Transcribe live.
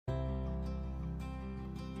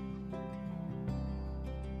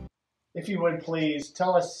If you would please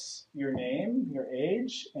tell us your name, your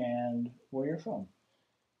age, and where you're from.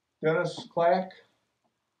 Dennis Clack,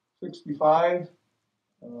 65,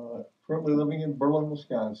 currently living in Berlin,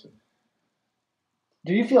 Wisconsin.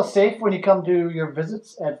 Do you feel safe when you come to your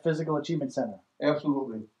visits at Physical Achievement Center?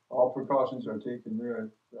 Absolutely. All precautions are taken there.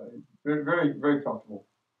 Very, very, very comfortable.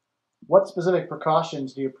 What specific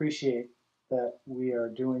precautions do you appreciate that we are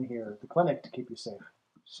doing here at the clinic to keep you safe?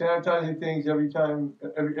 Sanitizing things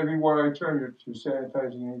everywhere I turn, to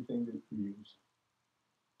sanitizing anything that we use.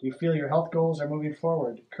 Do you feel your health goals are moving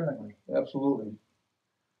forward currently? Absolutely.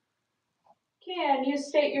 Can you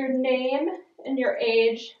state your name and your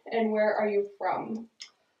age and where are you from?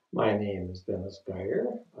 My name is Dennis Geyer.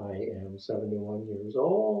 I am 71 years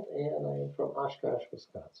old and I am from Oshkosh,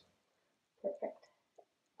 Wisconsin. Perfect.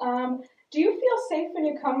 Do you feel safe when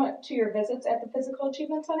you come to your visits at the Physical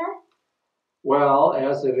Achievement Center? Well,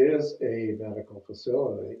 as it is a medical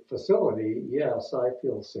facility, yes, I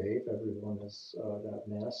feel safe. Everyone has got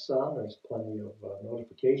masks on. There's plenty of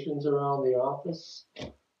notifications around the office.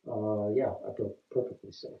 Yeah, I feel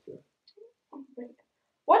perfectly safe here. Great.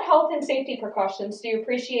 What health and safety precautions do you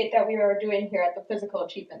appreciate that we are doing here at the Physical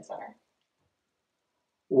Achievement Center?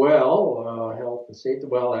 Well, health and safety,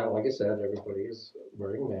 well, like I said, everybody is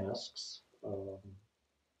wearing masks,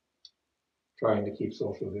 trying to keep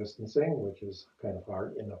social distancing, which is kind of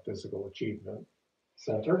hard in a physical achievement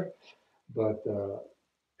center. But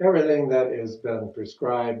everything that has been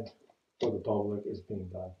prescribed for the public is being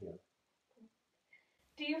done here.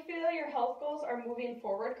 Do you feel your health goals are moving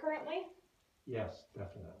forward currently? Yes,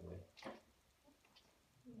 definitely.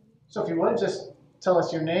 So if you would, just tell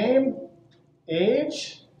us your name,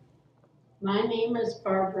 age. My name is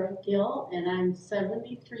Barbara Gill, and I'm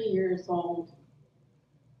 73 years old.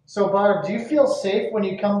 So Barb, do you feel safe when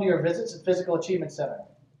you come to your visits at Physical Achievement Center?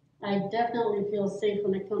 I definitely feel safe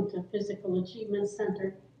when I come to Physical Achievement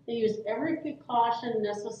Center. They use every precaution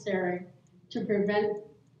necessary to prevent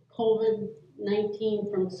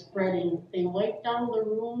COVID-19 from spreading. They wipe down the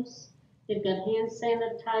rooms. They've got hand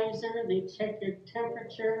sanitizer. They check your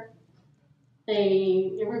temperature.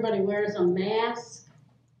 Everybody wears a mask.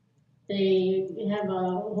 They have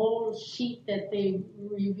a whole sheet that they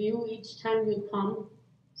review each time you come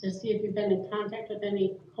to see if you've been in contact with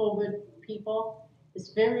any COVID people.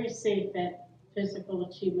 It's very safe at Physical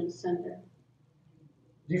Achievement Center.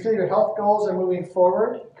 Do you feel your health goals are moving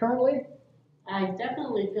forward currently? I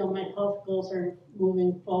definitely feel my health goals are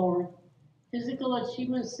moving forward. Physical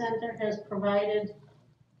Achievement Center has provided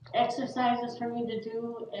exercises for me to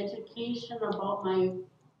do, education about my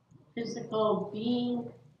physical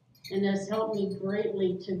being, and has helped me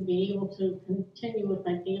greatly to be able to continue with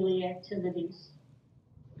my daily activities.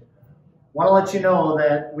 Want to let you know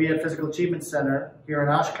that we at Physical Achievement Center here in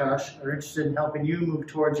Oshkosh are interested in helping you move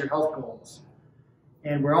towards your health goals.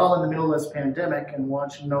 And we're all in the middle of this pandemic and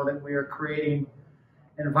want you to know that we are creating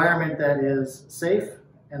an environment that is safe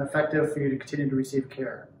and effective for you to continue to receive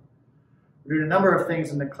care. We're doing a number of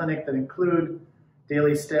things in the clinic that include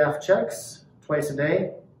daily staff checks twice a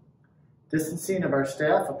day, distancing of our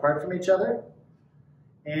staff apart from each other,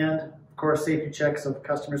 and of course safety checks of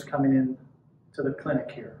customers coming in to the clinic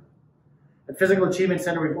here. At Physical Achievement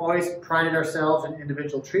Center, we've always prided ourselves in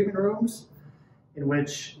individual treatment rooms in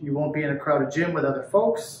which you won't be in a crowded gym with other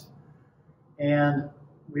folks, and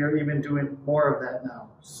we are even doing more of that now.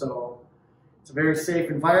 So it's a very safe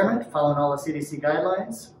environment, following all the CDC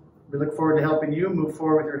guidelines. We look forward to helping you move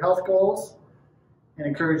forward with your health goals and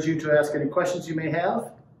encourage you to ask any questions you may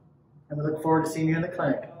have, and we look forward to seeing you in the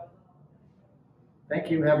clinic.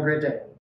 Thank you. Have a great day.